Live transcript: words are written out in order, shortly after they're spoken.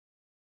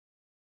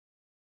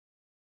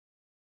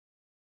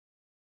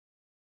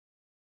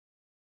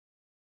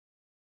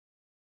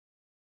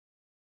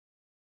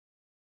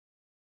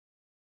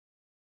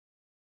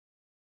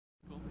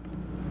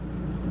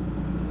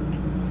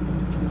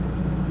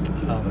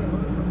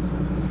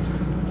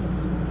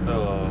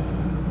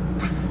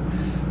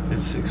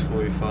It's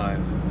 6:45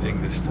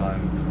 English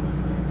time,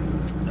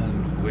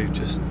 and we've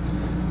just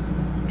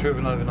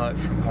driven overnight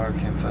from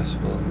Hurricane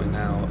Festival, and we're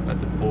now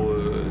at the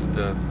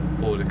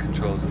border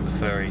controls at the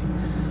ferry.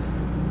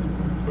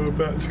 We're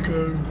about to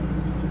go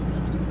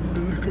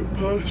look at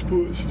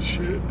passports and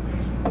shit,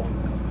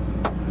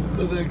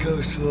 and then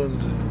go to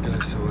London and go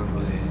to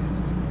Wembley.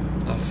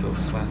 I feel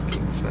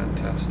fucking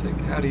fantastic.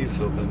 How do you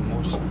feel, Ben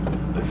Morse?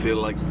 I feel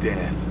like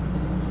death.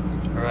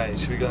 Alright,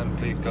 should we go and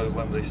go to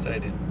Wembley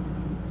Stadium?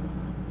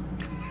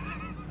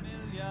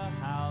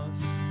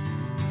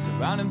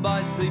 Surrounded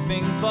by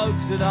sleeping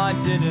folks that I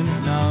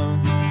didn't know.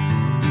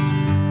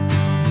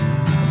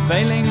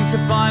 Failing to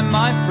find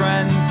my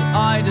friends,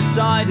 I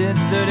decided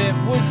that it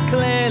was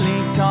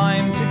clearly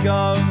time to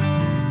go.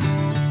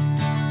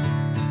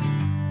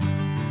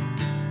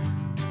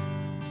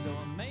 So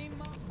I made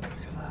my... Look at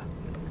that.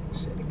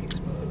 Shaky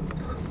smooth.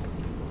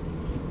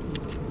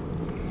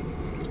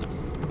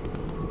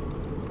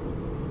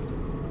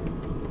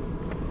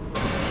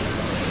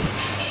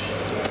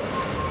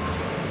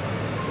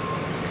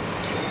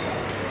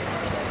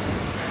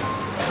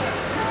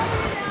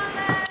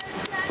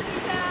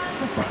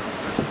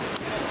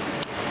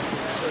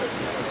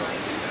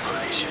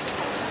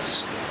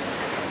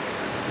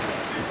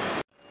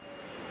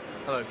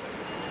 Hello.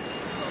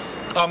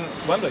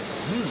 Wembley.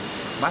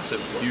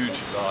 Massive, huge,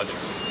 large.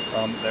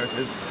 There it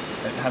is.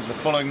 It has the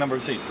following number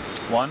of seats.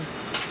 1,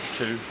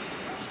 2,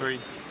 3,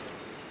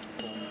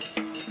 4.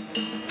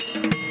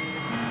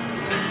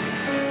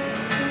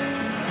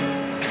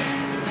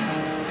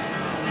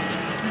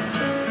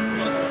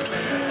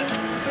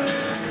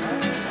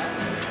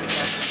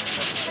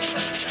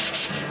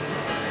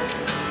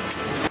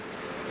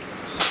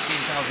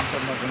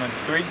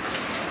 $16,793.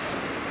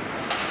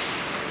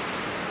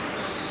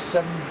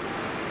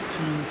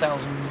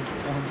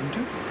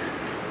 17,402.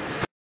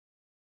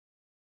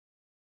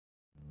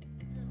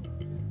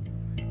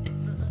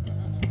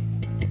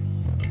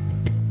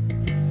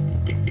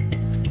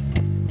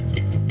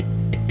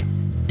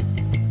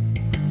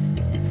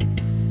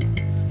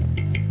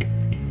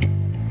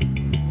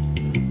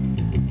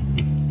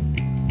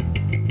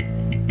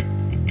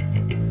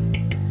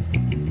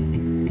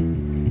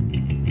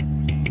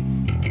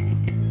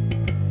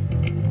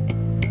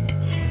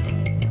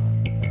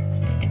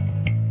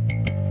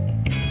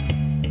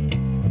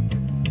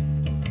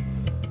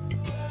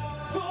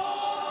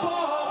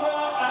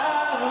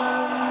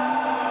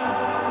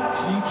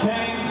 She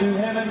came to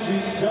him and she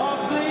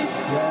softly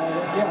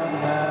said, "Young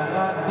man,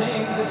 I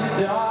think that you're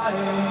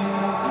dying."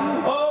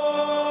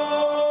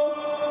 Oh!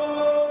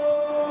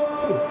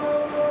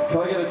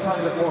 Can I get a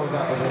tiny bit more of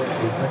that over there,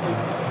 please? Thank you.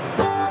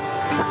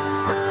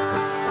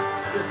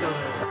 Just a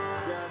little.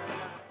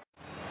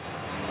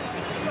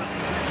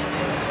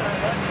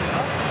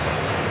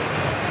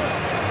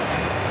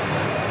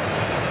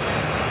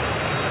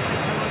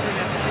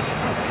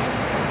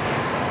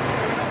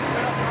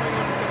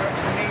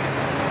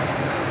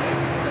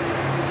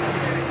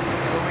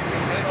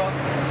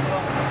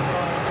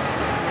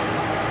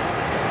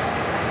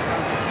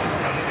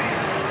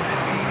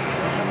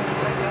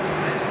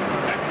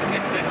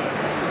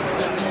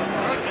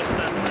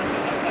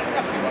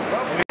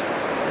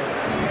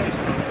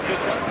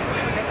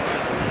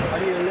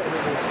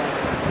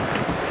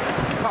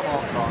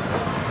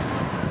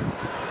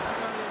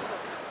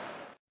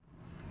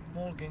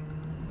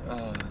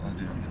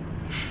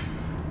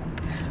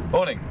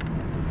 Morning.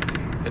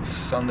 It's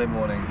Sunday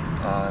morning.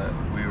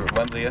 We were at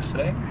Wembley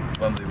yesterday.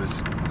 Wembley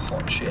was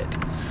hot shit.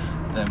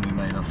 Then we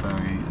made our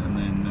ferry, and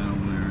then now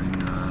we're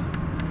in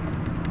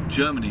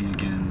Germany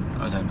again.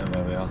 I don't know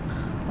where we are.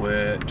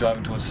 We're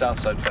driving towards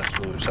Southside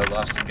Festival, which is our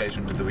last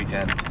engagement of the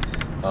weekend,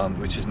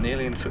 which is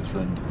nearly in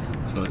Switzerland.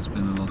 So it's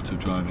been a lot of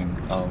driving,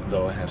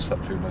 though I have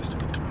slept through most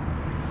of it.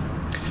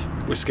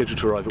 We're scheduled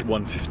to arrive at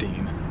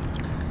 1:15.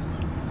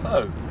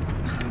 Oh,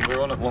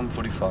 we're on at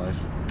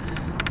 1:45.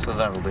 So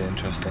that will be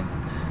interesting.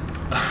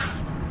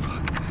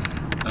 Fuck.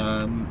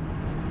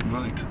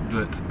 Right,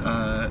 but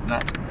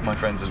that, my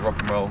friends, is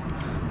rock and roll,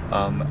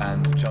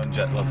 and Joan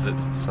Jett loves it,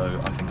 so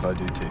I think I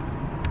do too.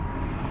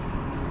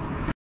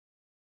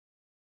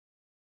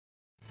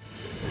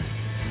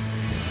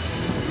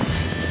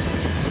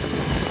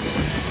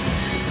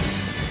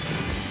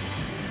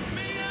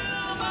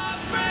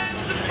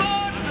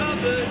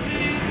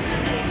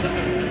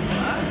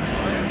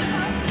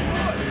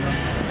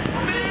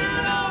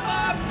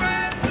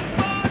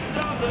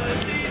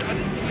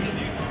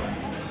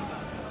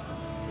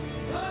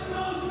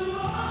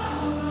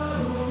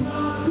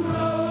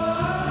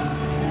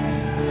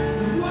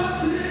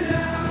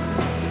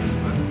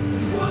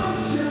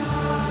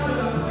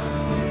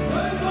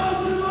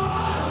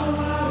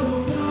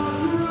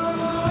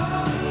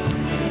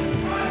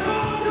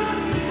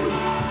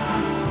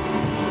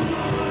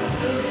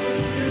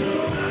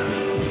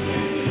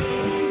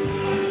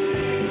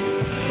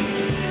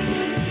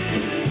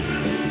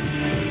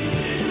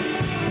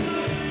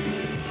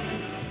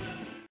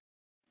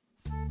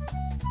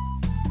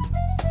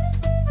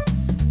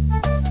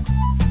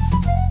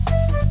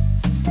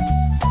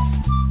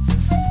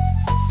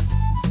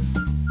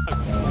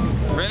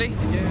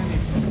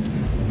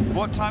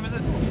 What time is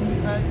it?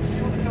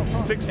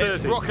 6:30.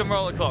 It's rock and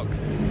roll o'clock.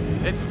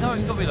 It's not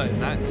be later than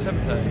that. It's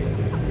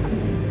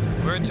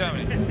 7:30. We're in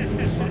Germany.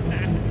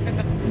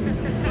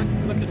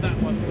 look at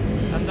that one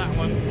and that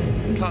one.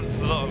 Cunts,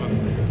 a lot of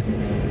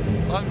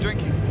them. I'm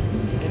drinking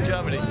in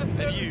Germany,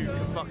 and you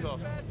can fuck off.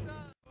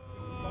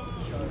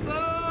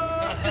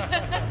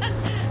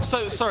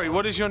 So, sorry,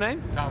 what is your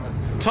name?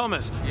 Thomas.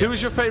 Thomas. Yeah. Who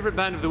was your favourite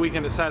band of the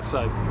weekend at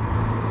Southside?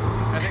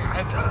 I think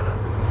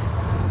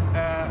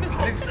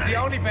it's the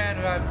only band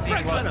who I've seen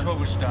was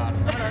Turbostart.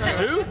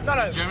 Who?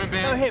 No. German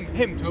band. No,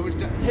 him.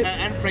 Turbostart.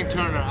 And Frank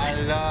Turner. I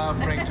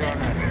love Frank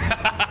Turner.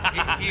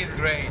 he is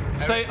great.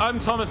 Say, I'm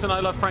Thomas and I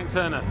love Frank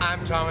Turner.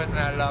 I'm Thomas and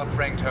I love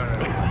Frank Turner.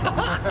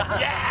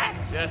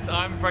 Yes! Yes,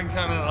 I'm Frank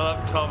Turner and I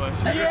love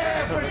Thomas.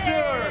 Yeah, for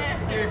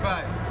sure! Give me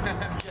 5.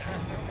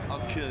 Yes.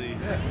 I'll kill you.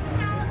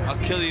 I'll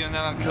kill you and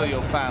then I'll kill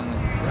your family.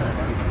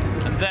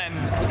 And then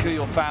I'll kill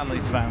your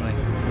family's family.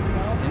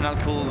 And I'll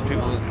call the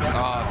people,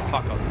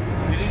 fuck off.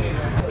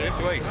 We have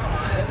to wait.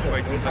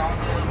 Wait 1 second.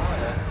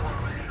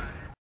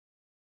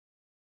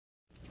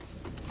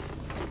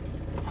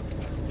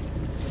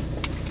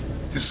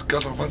 He's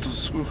got a bunch of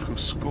school.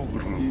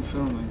 You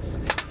filming?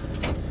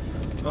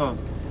 Oh.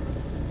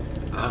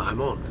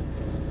 I'm on.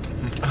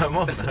 I'm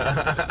on.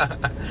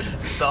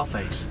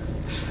 Starface.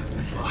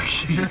 Fuck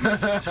you.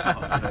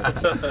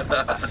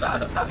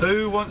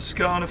 Who wants to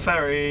go on a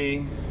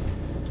ferry?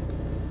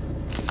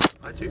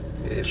 I do.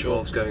 It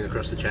involves going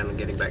across the channel and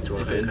getting back to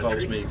our home country. If it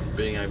involves me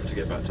being able to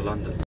get back to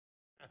London.